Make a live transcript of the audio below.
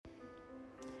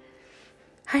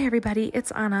Hi, everybody.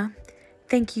 It's Anna.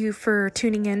 Thank you for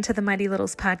tuning in to the Mighty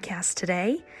Littles podcast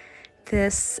today.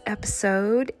 This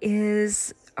episode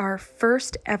is our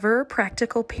first ever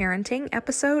practical parenting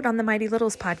episode on the Mighty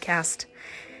Littles podcast.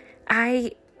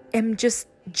 I am just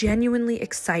genuinely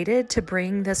excited to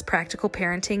bring this practical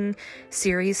parenting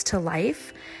series to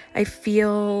life. I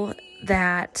feel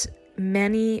that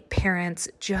many parents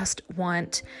just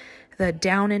want the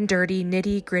down and dirty,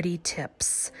 nitty-gritty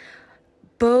tips.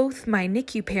 Both my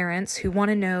NICU parents who want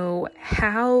to know,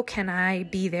 how can I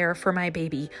be there for my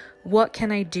baby? What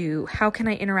can I do? How can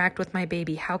I interact with my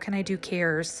baby? How can I do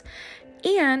cares?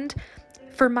 And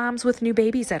for moms with new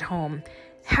babies at home,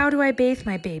 how do I bathe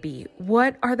my baby?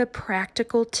 What are the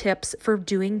practical tips for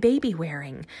doing baby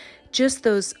wearing? Just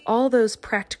all those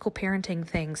practical parenting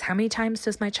things. How many times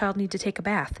does my child need to take a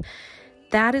bath?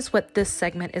 That is what this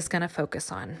segment is going to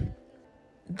focus on.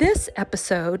 This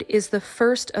episode is the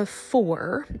first of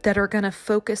 4 that are going to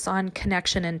focus on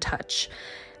connection and touch.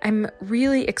 I'm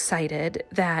really excited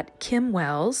that Kim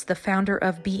Wells, the founder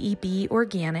of BEB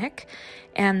Organic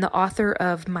and the author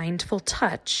of Mindful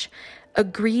Touch,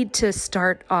 agreed to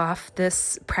start off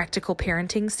this practical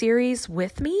parenting series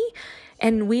with me.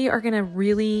 And we are going to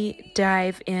really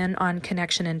dive in on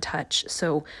connection and touch.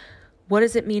 So what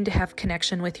does it mean to have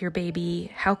connection with your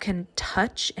baby? How can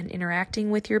touch and interacting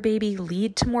with your baby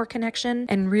lead to more connection?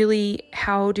 And really,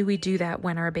 how do we do that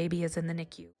when our baby is in the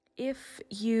NICU? If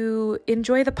you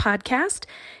enjoy the podcast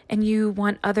and you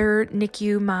want other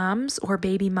NICU moms or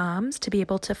baby moms to be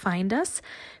able to find us,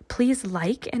 please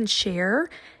like and share.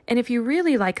 And if you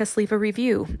really like us, leave a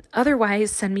review.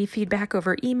 Otherwise, send me feedback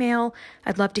over email.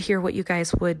 I'd love to hear what you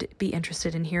guys would be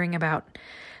interested in hearing about.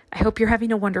 I hope you're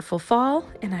having a wonderful fall,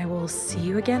 and I will see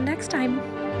you again next time.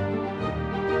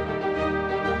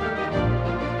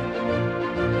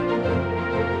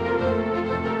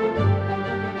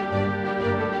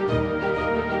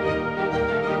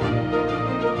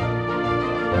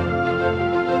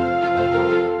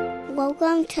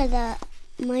 Welcome to the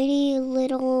Mighty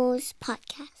Littles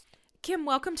podcast. Kim,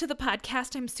 welcome to the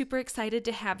podcast. I'm super excited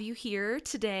to have you here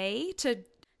today to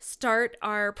start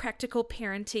our practical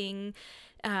parenting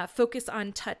focus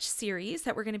on touch series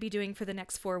that we're going to be doing for the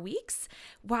next 4 weeks.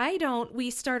 Why don't we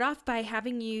start off by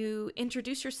having you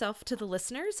introduce yourself to the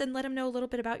listeners and let them know a little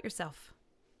bit about yourself?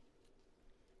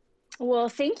 Well,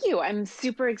 thank you. I'm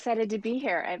super excited to be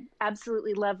here. I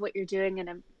absolutely love what you're doing, and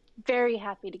I'm very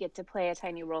happy to get to play a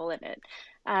tiny role in it.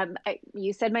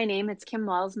 You said my name. It's Kim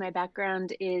Wells. My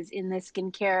background is in the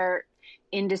skincare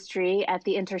industry at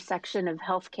the intersection of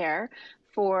healthcare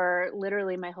for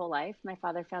literally my whole life. My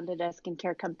father founded a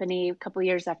skincare company a couple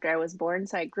years after I was born,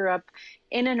 so I grew up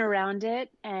in and around it.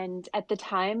 And at the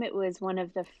time, it was one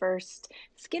of the first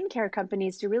skincare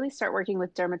companies to really start working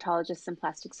with dermatologists and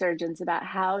plastic surgeons about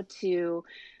how to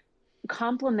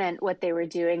complement what they were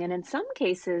doing, and in some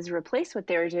cases, replace what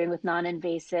they were doing with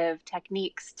non-invasive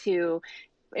techniques to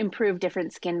improve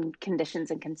different skin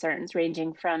conditions and concerns,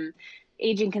 ranging from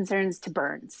aging concerns to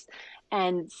burns.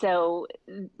 And so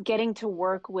getting to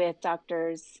work with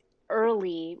doctors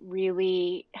early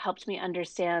really helped me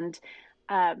understand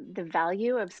the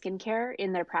value of skincare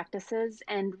in their practices,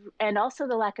 and also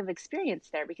the lack of experience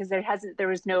there, because they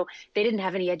didn't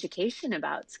have any education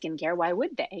about skincare. Why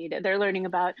would they? They're learning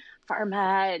about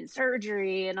pharma and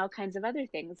surgery and all kinds of other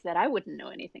things that I wouldn't know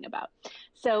anything about.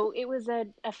 So it was a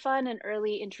fun and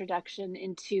early introduction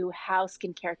into how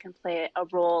skincare can play a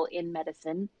role in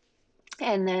medicine.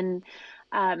 And then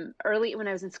early when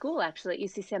I was in school, actually at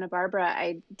UC Santa Barbara,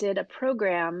 I did a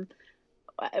program.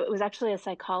 It was actually a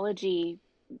psychology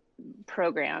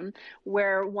program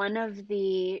where one of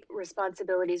the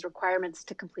requirements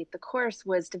to complete the course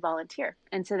was to volunteer.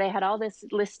 And so they had all this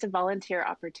list of volunteer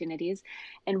opportunities.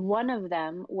 And one of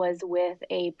them was with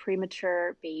a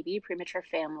premature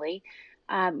family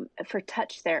for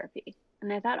touch therapy.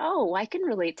 And I thought, oh, I can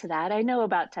relate to that. I know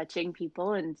about touching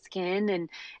people and skin,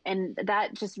 and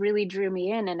that just really drew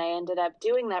me in. And I ended up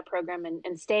doing that program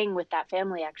and staying with that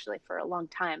family actually for a long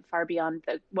time, far beyond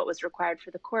what was required for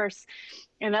the course.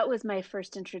 And that was my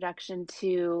first introduction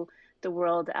to the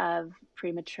world of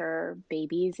premature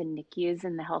babies and NICUs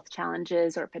and the health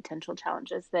challenges or potential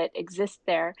challenges that exist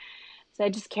there. So I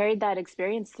just carried that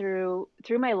experience through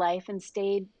my life and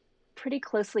stayed pretty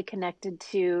closely connected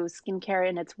to skincare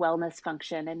in its wellness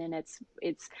function and in its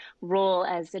role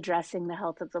as addressing the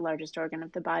health of the largest organ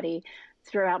of the body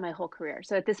throughout my whole career.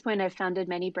 So at this point, I've founded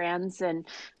many brands, and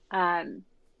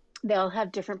they all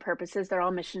have different purposes. They're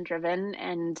all mission driven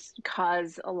and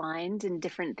cause aligned in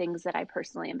different things that I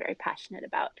personally am very passionate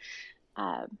about.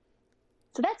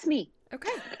 So that's me.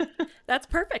 Okay, that's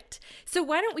perfect. So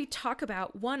why don't we talk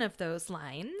about one of those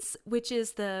lines, which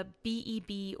is the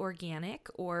BEB Organic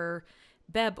or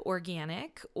BEB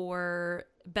Organic or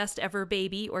Best Ever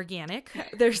Baby Organic.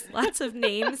 There's lots of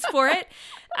names for it.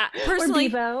 Personally,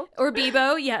 or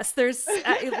Bebo. Yes, there's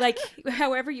like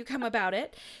however you come about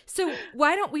it. So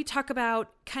why don't we talk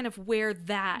about kind of where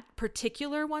that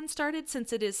particular one started,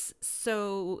 since it is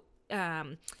so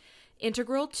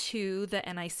integral to the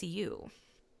NICU.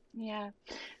 Yeah.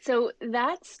 So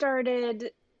that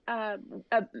started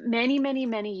many, many,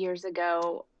 many years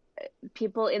ago.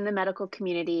 People in the medical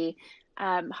community,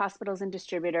 hospitals and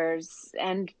distributors,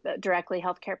 and directly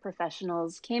healthcare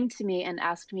professionals came to me and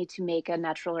asked me to make a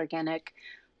natural organic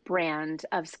brand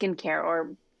of skincare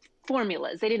or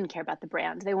formulas. They didn't care about the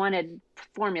brand. They wanted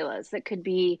formulas that could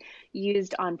be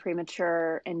used on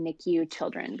premature and NICU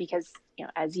children because,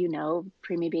 as you know,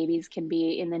 preemie babies can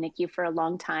be in the NICU for a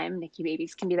long time. NICU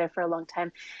babies can be there for a long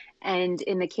time. And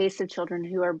in the case of children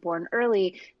who are born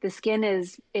early, the skin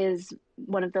is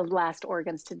one of the last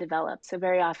organs to develop. So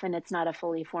very often it's not a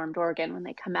fully formed organ when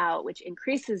they come out, which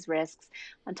increases risks.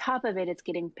 On top of it, it's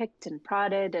getting picked and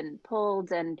prodded and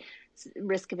pulled, and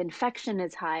risk of infection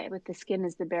is high. With the skin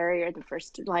as the barrier, the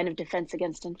first line of defense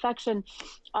against infection,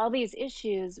 all these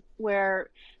issues where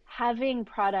having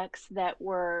products that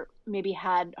were maybe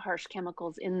had harsh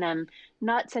chemicals in them,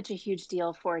 not such a huge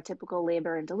deal for a typical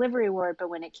labor and delivery ward, but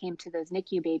when it came to those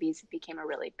NICU babies, it became a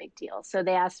really big deal. So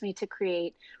they asked me to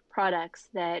create products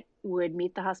that would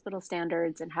meet the hospital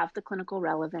standards and have the clinical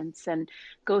relevance and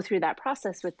go through that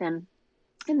process with them.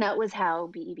 And that was how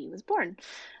BEB was born.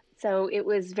 So it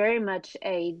was very much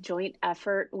a joint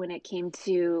effort when it came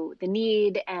to the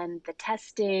need and the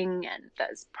testing and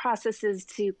those processes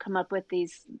to come up with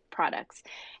these products.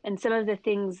 And some of the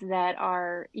things that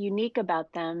are unique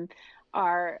about them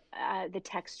are the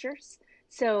textures.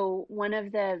 So one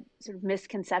of the sort of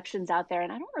misconceptions out there,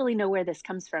 and I don't really know where this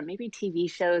comes from, maybe TV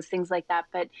shows, things like that,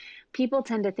 but people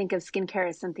tend to think of skincare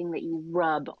as something that you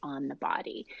rub on the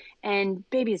body. And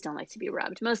babies don't like to be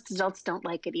rubbed. Most adults don't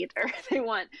like it either. They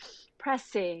want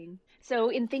pressing. So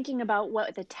in thinking about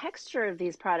what the texture of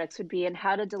these products would be and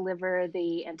how to deliver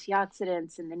the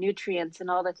antioxidants and the nutrients and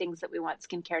all the things that we want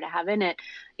skincare to have in it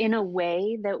in a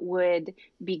way that would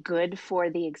be good for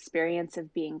the experience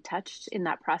of being touched in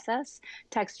that process,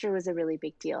 texture was a really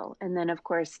big deal. And then, of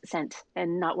course, scent,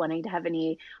 and not wanting to have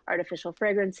any artificial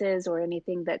fragrances or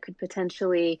anything that could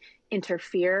potentially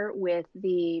interfere with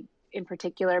the, in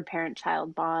particular,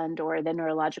 parent-child bond or the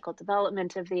neurological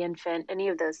development of the infant, any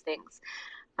of those things.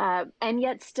 And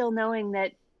yet still knowing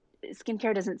that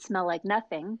skincare doesn't smell like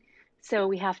nothing.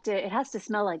 So it has to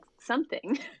smell like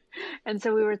something. And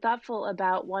so we were thoughtful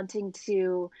about wanting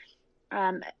to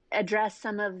address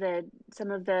some of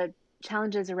the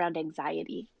challenges around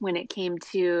anxiety when it came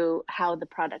to how the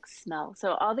products smell.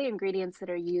 So all the ingredients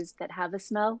that are used that have a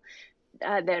smell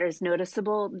that is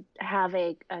noticeable have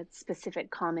a specific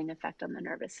calming effect on the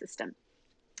nervous system.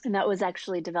 And that was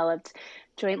actually developed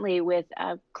jointly with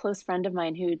a close friend of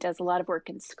mine who does a lot of work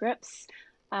in Scripps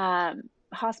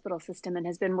hospital system and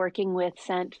has been working with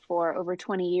scent for over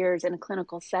 20 years in a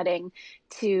clinical setting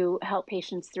to help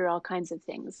patients through all kinds of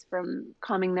things, from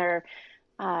calming their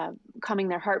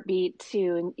heartbeat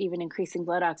to even increasing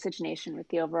blood oxygenation with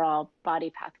the overall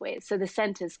body pathways. So the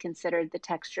scent is considered, the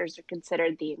textures are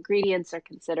considered, the ingredients are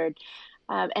considered,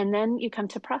 and then you come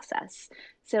to process.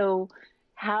 So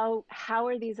how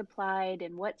are these applied,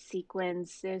 in what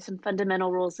sequence? There's some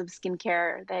fundamental rules of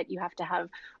skincare that you have to have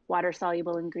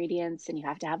water-soluble ingredients and you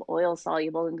have to have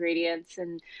oil-soluble ingredients,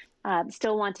 and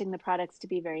still wanting the products to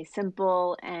be very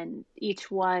simple, and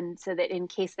each one so that in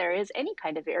case there is any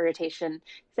kind of irritation,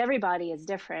 because every body is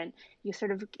different,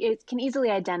 it can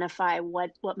easily identify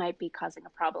what might be causing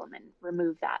a problem and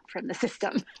remove that from the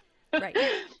system. Right.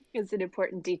 It's an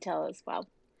important detail as well.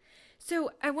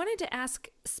 So I wanted to ask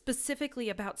specifically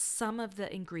about some of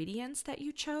the ingredients that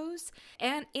you chose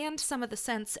and some of the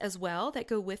scents as well that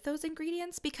go with those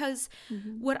ingredients, because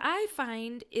what I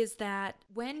find is that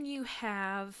when you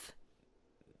have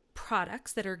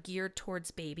products that are geared towards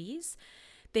babies,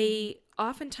 they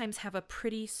oftentimes have a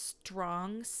pretty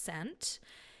strong scent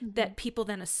that people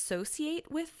then associate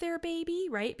with their baby,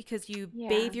 right? Because you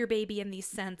bathe your baby in these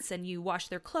scents and you wash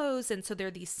their clothes, and so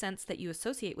they're these scents that you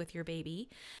associate with your baby.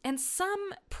 And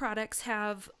some products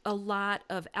have a lot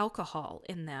of alcohol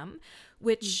in them,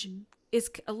 which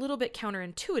is a little bit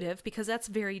counterintuitive because that's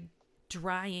very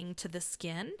drying to the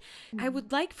skin. I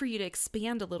would like for you to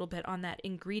expand a little bit on that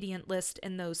ingredient list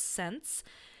and those scents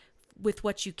with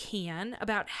what you can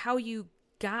about how you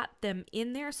got them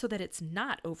in there so that it's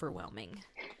not overwhelming.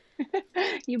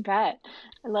 You bet.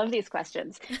 I love these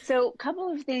questions. So, a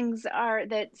couple of things are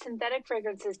that synthetic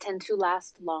fragrances tend to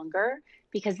last longer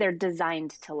because they're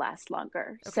designed to last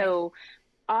longer. Okay. So,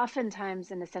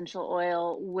 oftentimes an essential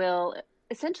oil will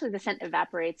essentially the scent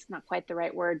evaporates, not quite the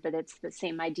right word, but it's the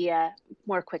same idea,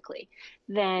 more quickly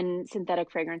than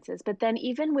synthetic fragrances. But then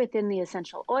even within the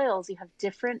essential oils, you have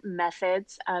different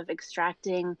methods of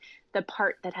extracting the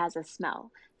part that has a smell.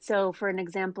 So for an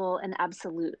example, an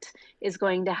absolute is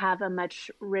going to have a much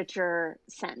richer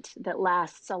scent that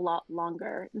lasts a lot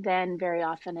longer than very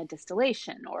often a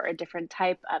distillation or a different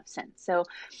type of scent. So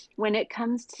when it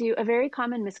comes to a very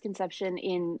common misconception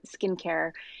in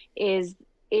skincare is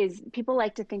people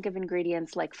like to think of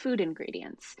ingredients like food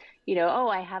ingredients. Oh,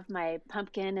 I have my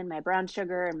pumpkin and my brown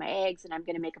sugar and my eggs, and I'm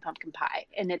going to make a pumpkin pie.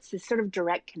 And it's this sort of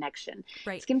direct connection.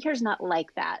 Right. Skincare is not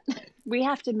like that. We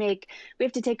have to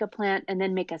take a plant and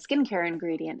then make a skincare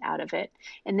ingredient out of it,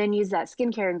 and then use that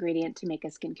skincare ingredient to make a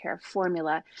skincare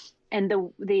formula. And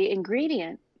the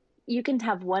ingredient, you can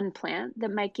have one plant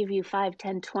that might give you 5,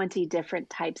 10, 20 different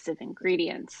types of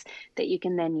ingredients that you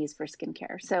can then use for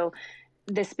skincare. So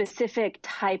the specific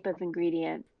type of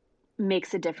ingredient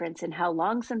makes a difference in how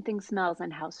long something smells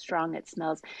and how strong it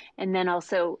smells. And then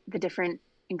also the different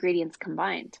ingredients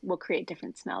combined will create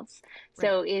different smells. Right.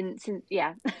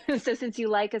 So since you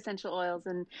like essential oils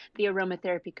and the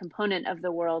aromatherapy component of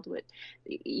the world,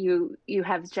 you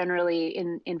have generally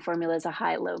in formulas a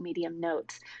high, low, medium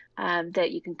note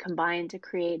that you can combine to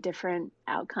create different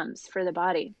outcomes for the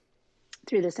body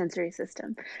through the sensory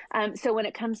system. So when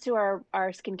it comes to our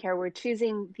skincare, we're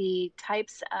choosing the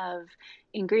types of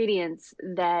ingredients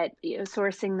that,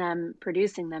 sourcing them,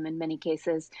 producing them in many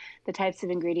cases, the types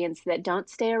of ingredients that don't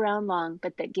stay around long,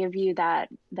 but that give you that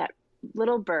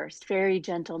little burst, very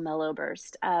gentle, mellow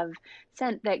burst of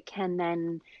scent that can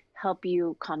then help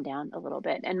you calm down a little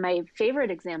bit. And my favorite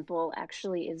example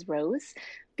actually is rose,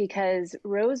 because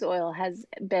rose oil has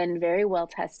been very well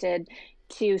tested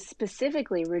to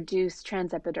specifically reduce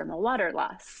transepidermal water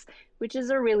loss, which is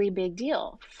a really big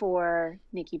deal for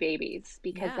NICU babies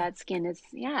because Yeah. that skin is,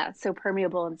 so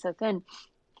permeable and so thin.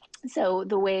 So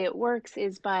the way it works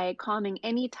is by calming.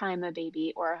 Any time a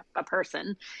baby or a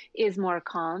person is more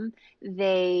calm,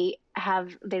 they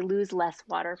lose less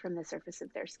water from the surface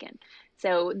of their skin.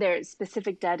 So there's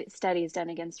specific studies done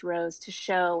against rose to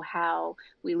show how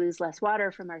we lose less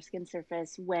water from our skin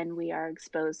surface when we are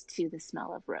exposed to the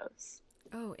smell of rose.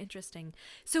 Oh, interesting.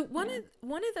 So Yeah.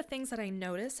 one of the things that I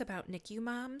notice about NICU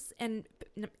moms and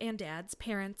dads,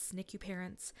 parents, NICU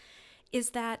parents, is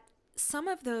that some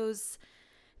of those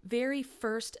very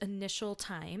first initial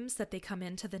times that they come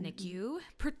into the NICU,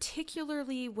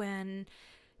 particularly when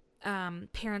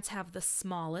parents have the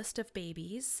smallest of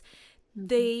babies,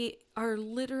 they are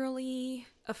literally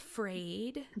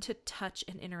afraid to touch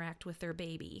and interact with their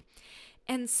baby.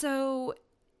 And so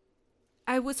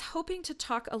I was hoping to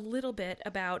talk a little bit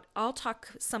about, I'll talk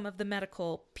some of the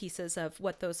medical pieces of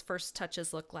what those first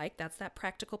touches look like. That's that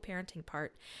practical parenting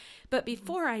part. But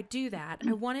before I do that,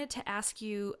 I wanted to ask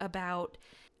you about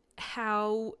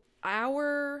how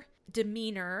our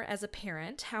demeanor as a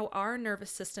parent, how our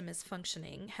nervous system is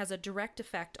functioning, has a direct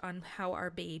effect on how our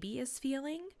baby is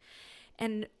feeling.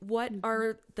 And what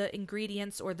are the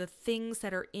ingredients or the things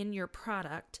that are in your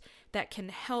product that can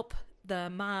help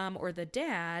the mom or the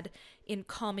dad in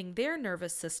calming their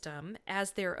nervous system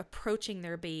as they're approaching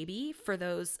their baby for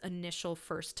those initial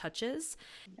first touches?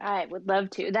 I would love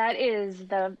to. That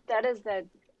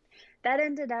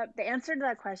ended up the answer to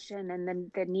that question, and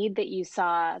then the need that you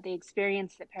saw, the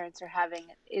experience that parents are having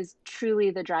is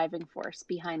truly the driving force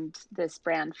behind this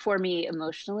brand for me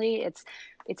emotionally. It's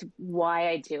why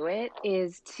I do it,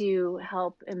 is to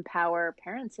help empower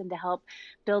parents and to help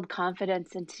build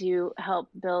confidence and to help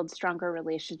build stronger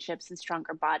relationships and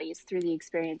stronger bodies through the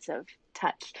experience of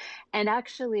touch. And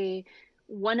actually,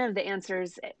 one of the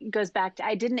answers goes back to,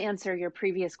 I didn't answer your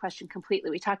previous question completely.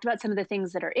 We talked about some of the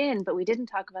things that are in, but we didn't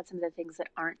talk about some of the things that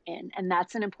aren't in. And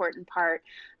that's an important part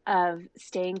of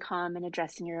staying calm and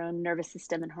addressing your own nervous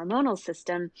system and hormonal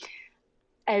system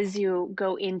as you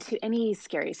go into any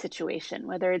scary situation,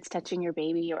 whether it's touching your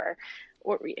baby or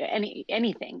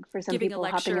anything. For some Giving a people,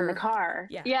 hopping in the lecture. car.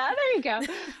 Yeah. Yeah, there you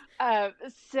go.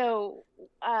 So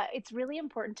it's really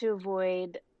important to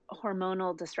avoid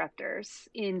hormonal disruptors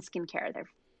in skincare. They're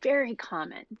very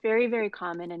common, very, very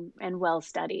common and well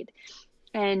studied.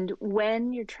 And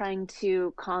when you're trying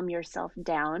to calm yourself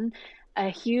down, a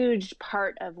huge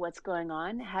part of what's going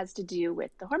on has to do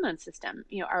with the hormone system.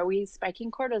 Are we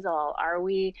spiking cortisol? Are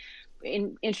we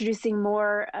introducing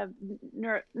more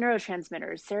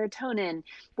neurotransmitters, serotonin?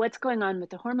 What's going on with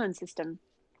the hormone system?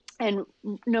 And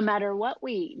no matter what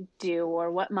we do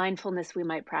or what mindfulness we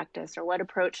might practice or what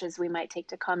approaches we might take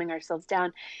to calming ourselves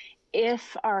down,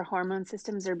 if our hormone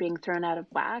systems are being thrown out of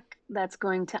whack, that's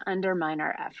going to undermine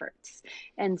our efforts.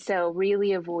 And so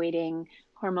really avoiding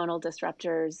hormonal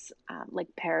disruptors like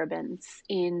parabens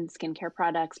in skincare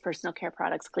products, personal care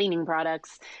products, cleaning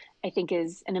products, I think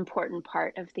is an important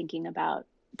part of thinking about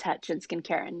touch and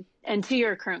skincare. And to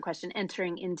your current question,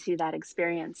 entering into that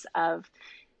experience of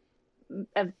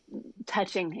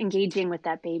touching, engaging with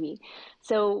that baby.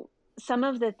 So some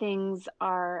of the things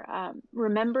are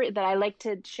remember that I like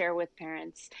to share with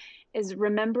parents is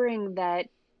remembering that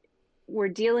we're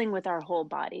dealing with our whole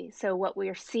body. So what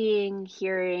we're seeing,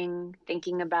 hearing,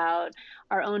 thinking about,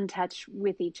 our own touch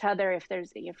with each other. If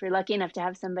you're lucky enough to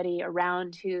have somebody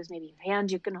around who's maybe a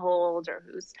hand you can hold, or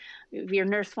if your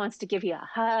nurse wants to give you a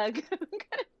hug,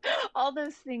 all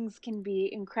those things can be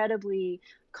incredibly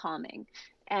calming.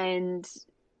 And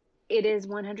it is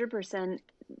 100%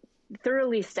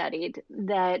 thoroughly studied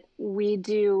that we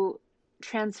do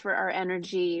transfer our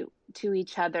energy to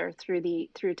each other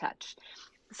through touch.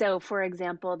 So, for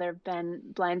example, there have been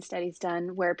blind studies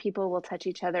done where people will touch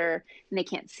each other and they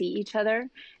can't see each other.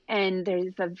 And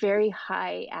there's a very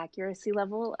high accuracy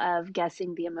level of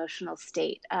guessing the emotional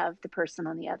state of the person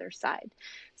on the other side.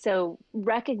 So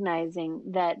recognizing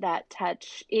that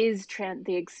touch is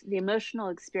the emotional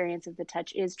experience of the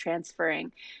touch is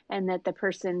transferring, and that the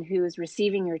person who is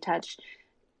receiving your touch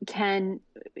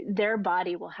their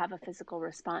body will have a physical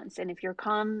response. And if you're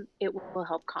calm, it will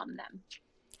help calm them.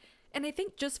 And I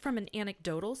think just from an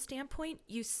anecdotal standpoint,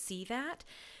 you see that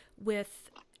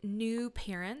with new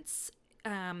parents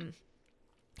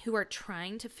who are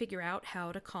trying to figure out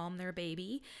how to calm their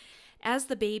baby. As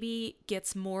the baby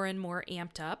gets more and more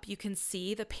amped up, you can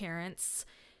see the parents,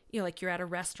 like you're at a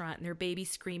restaurant and their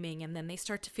baby's screaming, and then they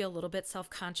start to feel a little bit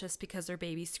self-conscious because their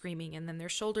baby's screaming, and then their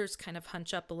shoulders kind of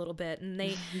hunch up a little bit and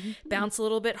they bounce a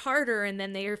little bit harder, and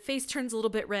then their face turns a little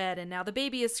bit red, and now the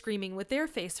baby is screaming with their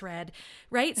face red,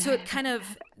 right? So it kind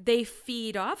of, they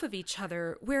feed off of each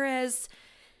other. Whereas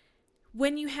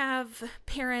when you have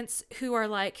parents who are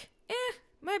like,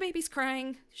 my baby's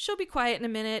crying, she'll be quiet in a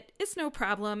minute, it's no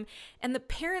problem, and the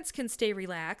parents can stay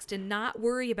relaxed and not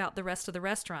worry about the rest of the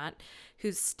restaurant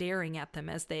who's staring at them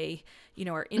as they,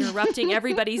 are interrupting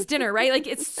everybody's dinner, right? Like,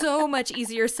 it's so much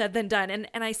easier said than done.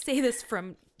 And I say this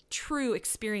from true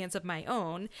experience of my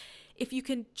own. If you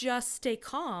can just stay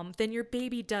calm, then your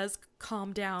baby does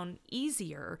calm down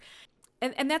easier.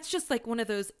 And that's just like one of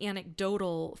those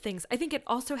anecdotal things. I think it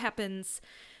also happens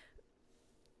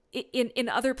in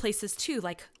other places too,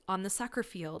 like on the soccer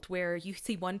field, where you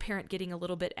see one parent getting a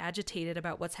little bit agitated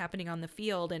about what's happening on the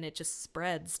field, and it just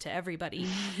spreads to everybody.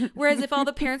 Whereas if all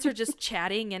the parents are just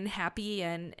chatting and happy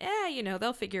and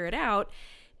they'll figure it out,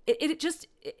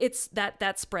 it's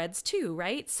that spreads too,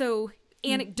 right? So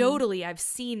anecdotally, I've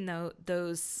seen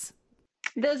those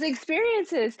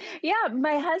experiences. Yeah,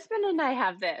 my husband and I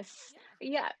have this.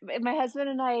 Yeah, my husband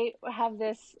and I have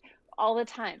this all the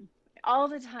time,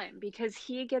 because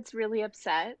he gets really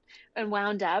upset and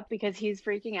wound up because he's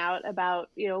freaking out about,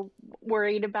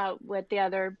 worried about what the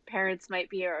other parents might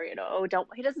be, or,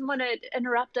 he doesn't want to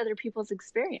interrupt other people's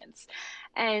experience.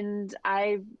 And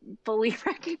I fully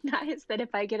recognize that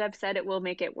if I get upset, it will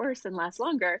make it worse and last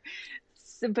longer.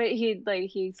 So, but he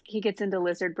gets into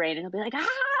lizard brain, and he'll be like,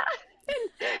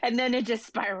 and then it just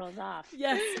spirals off.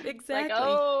 Yes, exactly. Like,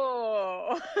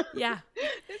 oh, yeah.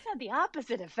 This had the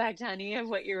opposite effect, honey, of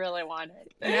what you really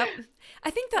wanted. Yep. I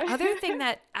think the other thing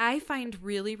that I find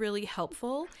really, really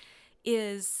helpful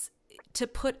is to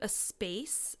put a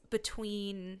space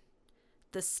between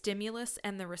the stimulus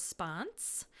and the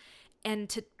response, and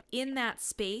to, in that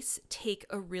space, take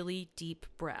a really deep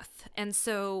breath. And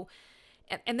so,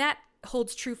 and that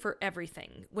holds true for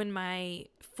everything. When my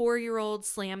 4-year-old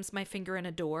slams my finger in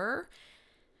a door,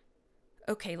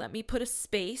 okay, let me put a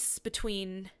space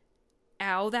between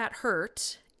ow, that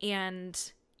hurt,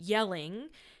 and yelling,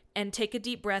 and take a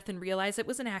deep breath and realize it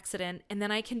was an accident, and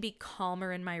then I can be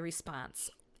calmer in my response.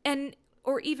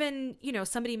 Or even,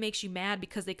 somebody makes you mad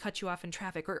because they cut you off in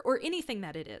traffic, or anything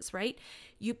that it is, right?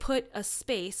 You put a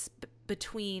space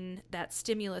between that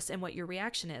stimulus and what your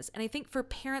reaction is. And I think for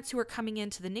parents who are coming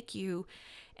into the NICU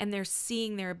and they're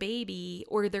seeing their baby,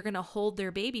 or they're going to hold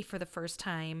their baby for the first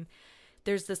time,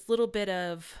 there's this little bit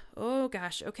of, oh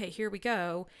gosh, okay, here we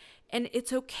go. And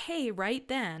it's okay right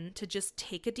then to just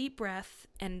take a deep breath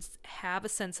and have a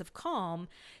sense of calm,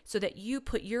 so that you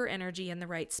put your energy in the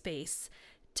right space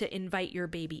to invite your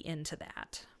baby into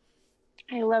that.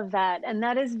 I love that. And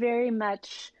that is very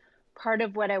much part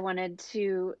of what I wanted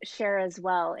to share as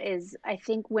well is I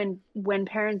think when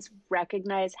parents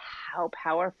recognize how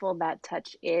powerful that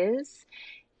touch is,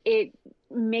 it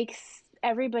makes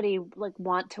everybody like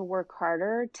want to work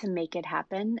harder to make it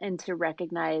happen and to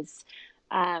recognize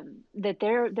that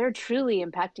they're truly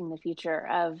impacting the future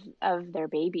of their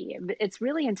baby. It's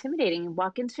really intimidating. You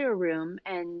walk into a room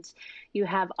and you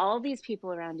have all these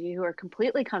people around you who are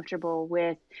completely comfortable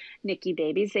with NICU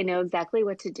babies. They know exactly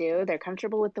what to do. They're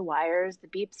comfortable with the wires. The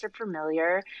beeps are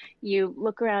familiar. You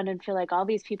look around and feel like all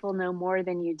these people know more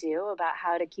than you do about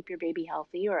how to keep your baby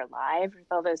healthy or alive,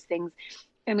 with all those things.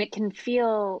 And it can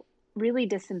feel really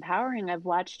disempowering. I've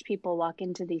watched people walk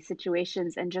into these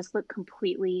situations and just look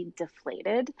completely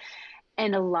deflated,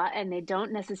 and they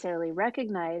don't necessarily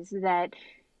recognize that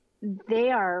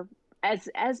they are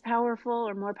as powerful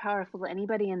or more powerful than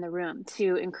anybody in the room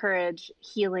to encourage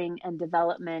healing and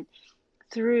development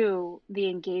through the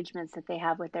engagements that they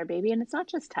have with their baby. And it's not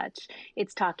just touch,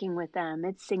 it's talking with them,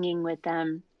 it's singing with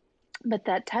them. But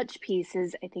that touch piece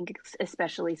is, I think,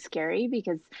 especially scary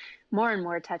because more and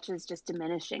more touch is just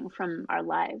diminishing from our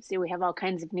lives. We have all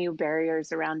kinds of new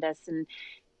barriers around us, and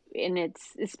it's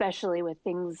especially with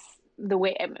things the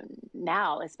way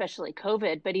now, especially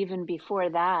COVID, but even before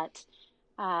that,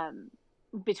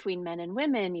 between men and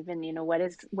women, even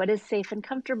what is safe and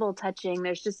comfortable touching.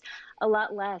 There's just a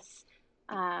lot less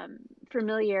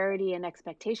familiarity and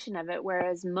expectation of it,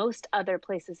 whereas most other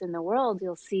places in the world,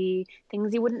 you'll see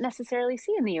things you wouldn't necessarily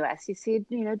see in the U.S. You see,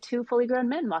 two fully grown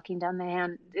men walking down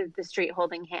the street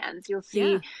holding hands. You'll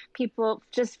see people,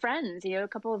 just friends, a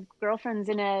couple of girlfriends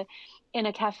in a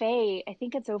cafe. I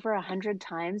think it's over 100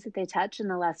 times that they touch in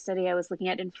the last study I was looking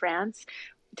at in France,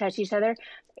 touch each other.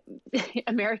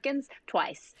 Americans,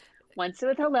 twice. Once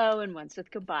with hello and once with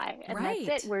goodbye. And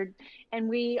that's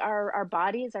it. Our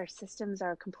bodies, our systems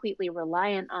are completely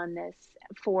reliant on this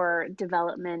for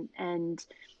development and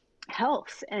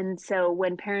health. And so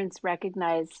when parents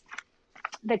recognize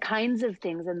the kinds of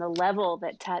things and the level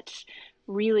that touch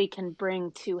really can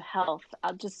bring to health,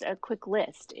 just a quick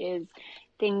list is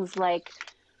things like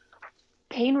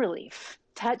pain relief.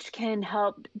 Touch can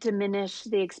help diminish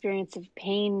the experience of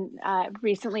pain.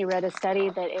 Recently read a study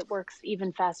that it works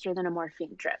even faster than a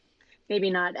morphine drip.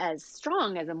 Maybe not as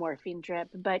strong as a morphine drip,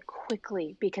 but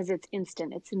quickly because it's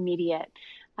instant, it's immediate.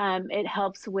 It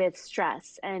helps with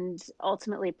stress and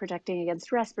ultimately protecting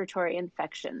against respiratory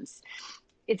infections.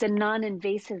 It's a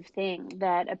non-invasive thing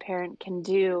that a parent can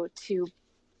do to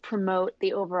promote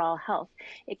the overall health.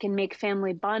 It can make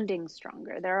family bonding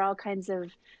stronger. There are all kinds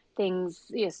of things,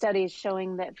 studies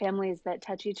showing that families that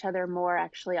touch each other more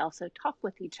actually also talk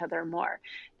with each other more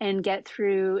and get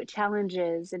through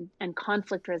challenges and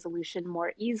conflict resolution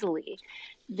more easily.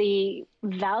 The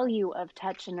value of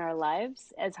touch in our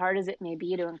lives, as hard as it may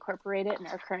be to incorporate it in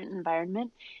our current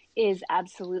environment, is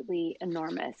absolutely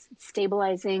enormous.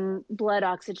 Stabilizing blood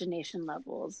oxygenation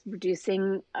levels,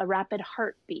 reducing a rapid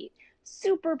heartbeat,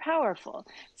 super powerful.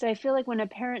 So I feel like when a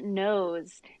parent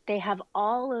knows they have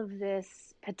all of this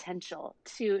potential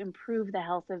to improve the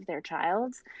health of their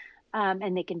child,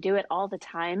 and they can do it all the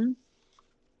time,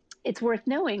 it's worth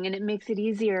knowing, and it makes it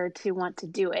easier to want to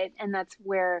do it. And that's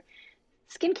where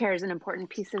skincare is an important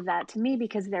piece of that to me,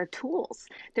 because they're tools.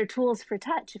 They're tools for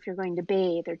touch. If you're going to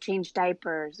bathe or change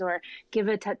diapers or give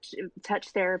a touch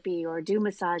therapy or do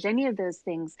massage, any of those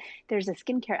things, there's a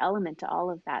skincare element to all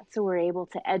of that. So we're able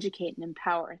to educate and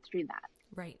empower through that.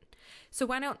 Right. So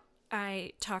why don't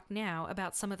I talk now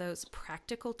about some of those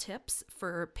practical tips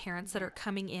for parents that are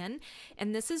coming in.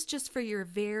 And this is just for your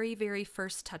very, very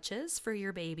first touches for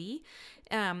your baby.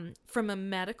 From a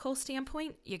medical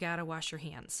standpoint, you got to wash your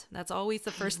hands. That's always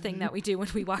the first thing that we do when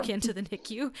we walk into the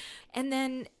NICU. And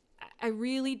then I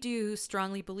really do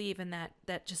strongly believe in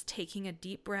that just taking a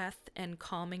deep breath and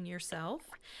calming yourself.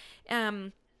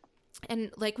 And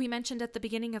like we mentioned at the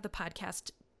beginning of the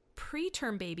podcast,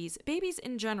 preterm babies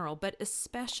in general, but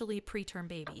especially preterm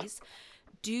babies,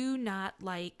 do not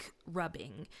like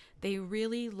rubbing. They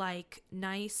really like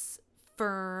nice,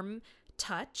 firm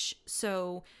touch.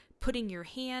 So putting your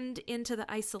hand into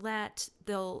the isolette,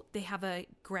 they have a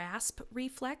grasp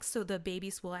reflex, so the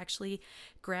babies will actually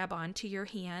grab onto your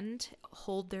hand,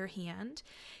 hold their hand.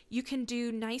 You can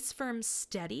do nice, firm,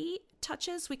 steady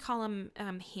touches. We call them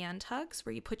hand hugs,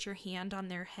 where you put your hand on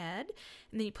their head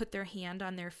and then you put their hand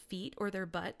on their feet or their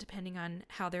butt, depending on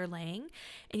how they're laying.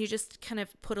 And you just kind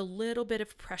of put a little bit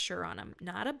of pressure on them,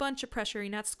 not a bunch of pressure.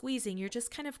 You're not squeezing. You're just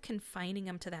kind of confining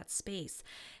them to that space.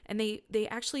 And they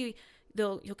actually,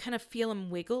 you'll kind of feel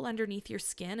them wiggle underneath your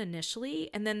skin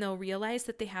initially, and then they'll realize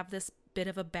that they have this bit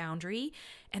of a boundary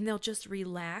and they'll just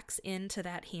relax into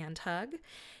that hand hug.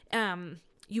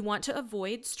 You want to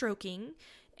avoid stroking.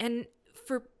 And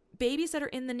for babies that are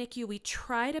in the NICU, we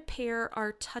try to pair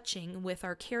our touching with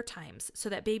our care times so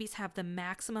that babies have the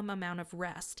maximum amount of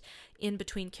rest in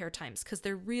between care times, because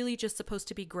they're really just supposed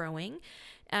to be growing.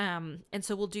 And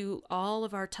so we'll do all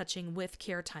of our touching with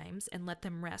care times and let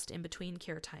them rest in between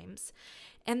care times.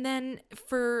 And then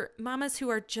for mamas who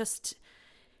are just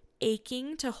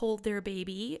aching to hold their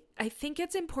baby, I think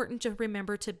it's important to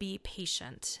remember to be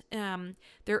patient.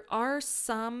 There are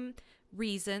some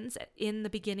reasons in the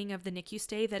beginning of the NICU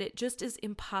stay that it just is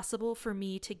impossible for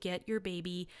me to get your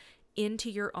baby into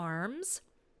your arms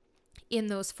in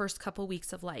those first couple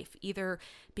weeks of life, either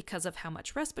because of how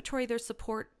much respiratory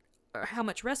support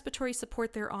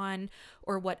they're on,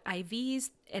 or what IVs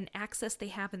and access they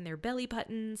have in their belly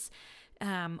buttons,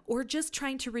 or just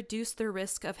trying to reduce their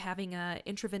risk of having a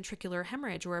intraventricular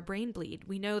hemorrhage or a brain bleed.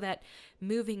 We know that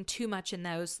moving too much in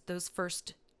those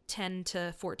first 10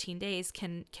 to 14 days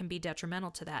can be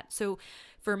detrimental to that. So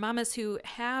for mamas who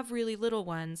have really little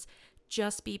ones,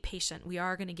 just be patient. We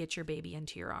are going to get your baby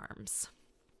into your arms.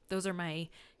 Those are my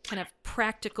kind of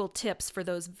practical tips for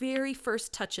those very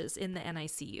first touches in the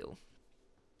NICU.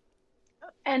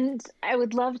 And I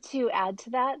would love to add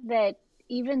to that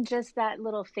even just that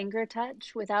little finger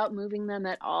touch without moving them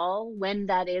at all, when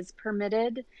that is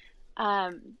permitted,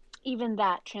 even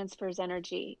that transfers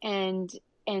energy and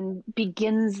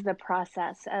begins the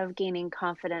process of gaining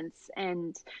confidence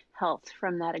and health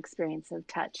from that experience of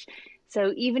touch.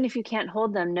 So even if you can't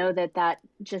hold them, know that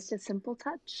just a simple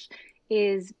touch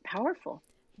is powerful.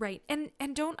 Right. And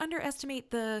don't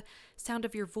underestimate the sound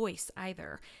of your voice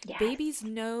either. Yes. Babies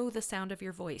know the sound of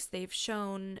your voice. They've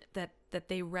shown that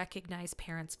they recognize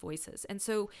parents' voices. And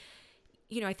so,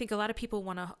 I think a lot of people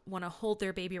want to hold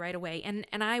their baby right away. And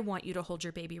I want you to hold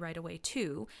your baby right away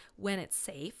too, when it's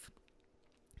safe.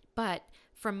 But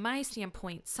from my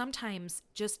standpoint, sometimes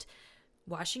just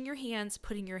washing your hands,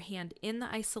 putting your hand in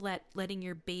the isolette, letting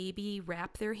your baby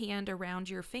wrap their hand around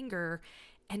your finger,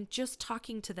 and just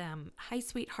talking to them. Hi,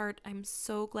 sweetheart. I'm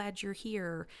so glad you're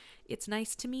here. It's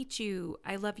nice to meet you.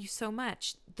 I love you so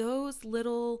much. Those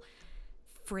little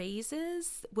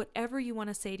phrases, whatever you want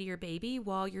to say to your baby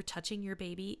while you're touching your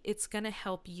baby, it's going to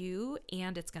help you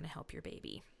and it's going to help your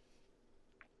baby.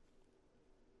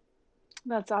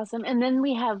 That's awesome. And then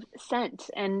we have scent,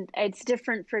 and it's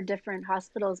different for different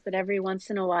hospitals, but every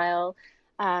once in a while,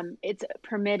 it's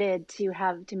permitted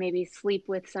to maybe sleep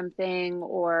with something,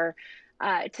 or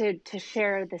to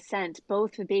share the scent,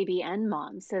 both the baby and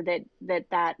mom, so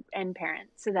that and parent,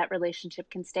 so that relationship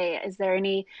can stay.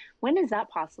 When is that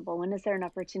possible? When is there an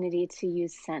opportunity to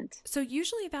use scent? So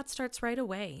usually that starts right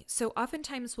away. So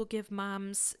oftentimes we'll give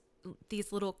moms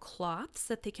these little cloths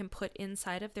that they can put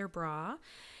inside of their bra.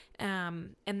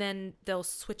 And then they'll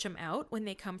switch them out when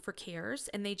they come for cares,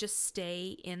 and they just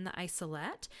stay in the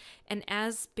isolette. And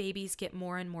as babies get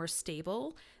more and more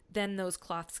stable, then those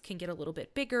cloths can get a little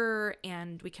bit bigger,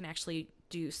 and we can actually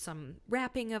do some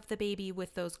wrapping of the baby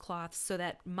with those cloths so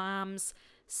that mom's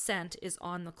scent is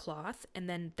on the cloth, and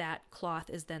then that cloth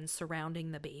is then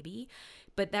surrounding the baby.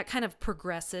 But that kind of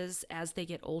progresses as they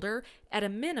get older. At a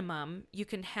minimum, you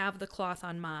can have the cloth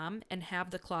on mom and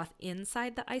have the cloth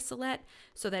inside the isolette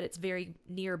so that it's very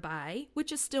nearby,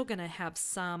 which is still going to have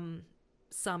some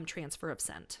transfer of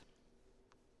scent.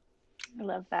 I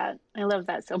love that. I love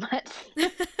that so much.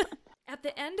 At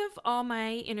the end of all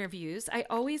my interviews, I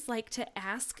always like to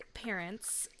ask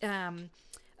parents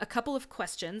a couple of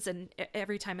questions, and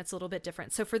every time it's a little bit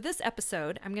different. So for this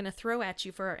episode, I'm going to throw at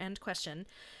you for our end question: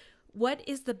 what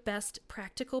is the best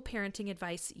practical parenting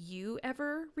advice you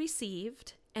ever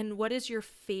received? And what is your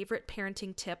favorite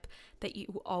parenting tip that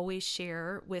you always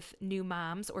share with new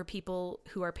moms or people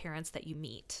who are parents that you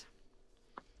meet?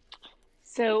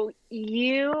 So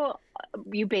you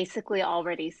basically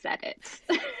already said it.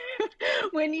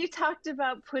 When you talked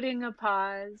about putting a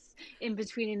pause in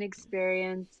between an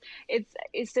experience,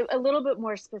 it's a little bit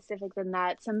more specific than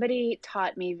that. Somebody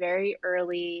taught me very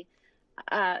early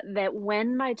that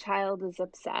when my child is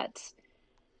upset,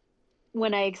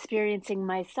 when I experiencing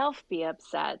myself be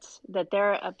upset, that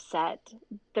they're upset,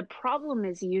 the problem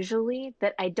is usually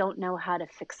that I don't know how to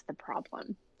fix the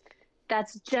problem.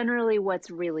 That's generally what's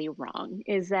really wrong,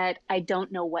 is that I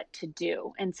don't know what to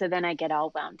do. And so then I get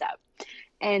all wound up.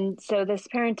 And so this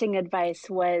parenting advice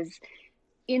was,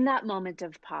 in that moment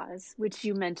of pause, which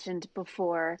you mentioned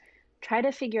before, try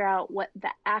to figure out what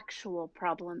the actual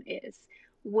problem is.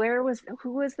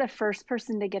 Who was the first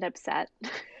person to get upset?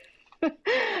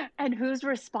 And who's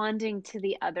responding to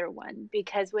the other one?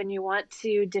 Because when you want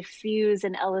to diffuse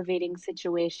an elevating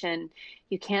situation,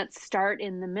 you can't start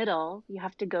in the middle. You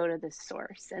have to go to the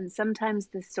source. And sometimes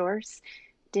the source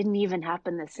didn't even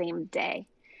happen the same day.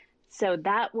 So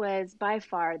that was by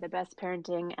far the best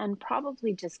parenting and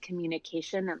probably just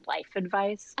communication and life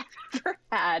advice I've ever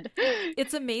had.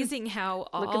 It's amazing how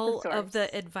Look at the all of the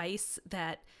source. advice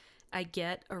that I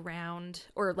get around,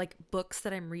 or like books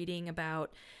that I'm reading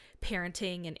about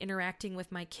parenting and interacting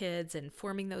with my kids and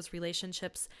forming those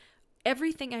relationships,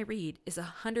 everything I read is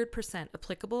 100%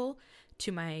 applicable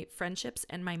to my friendships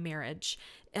and my marriage.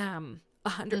 100%.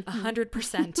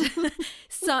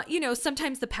 So,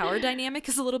 sometimes the power dynamic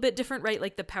is a little bit different, right?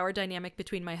 Like the power dynamic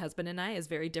between my husband and I is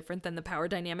very different than the power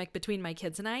dynamic between my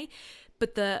kids and I.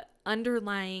 But the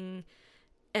underlying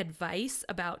advice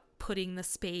about putting the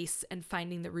space and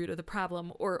finding the root of the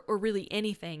problem, or really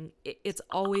anything, it's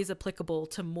always applicable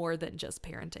to more than just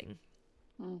parenting.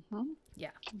 Mm-hmm. Yeah.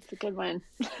 It's a good one.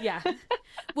 Yeah.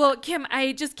 Well, Kim,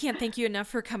 I just can't thank you enough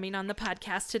for coming on the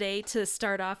podcast today to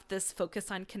start off this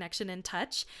focus on connection and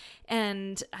touch.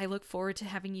 And I look forward to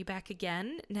having you back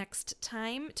again next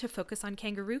time to focus on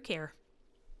kangaroo care.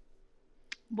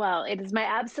 Well, it is my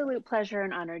absolute pleasure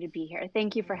and honor to be here.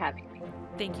 Thank you for having me.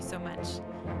 Thank you so much.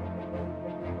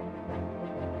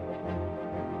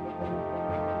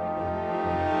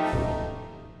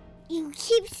 You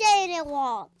keep saying it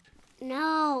wrong.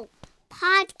 No,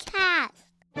 podcast.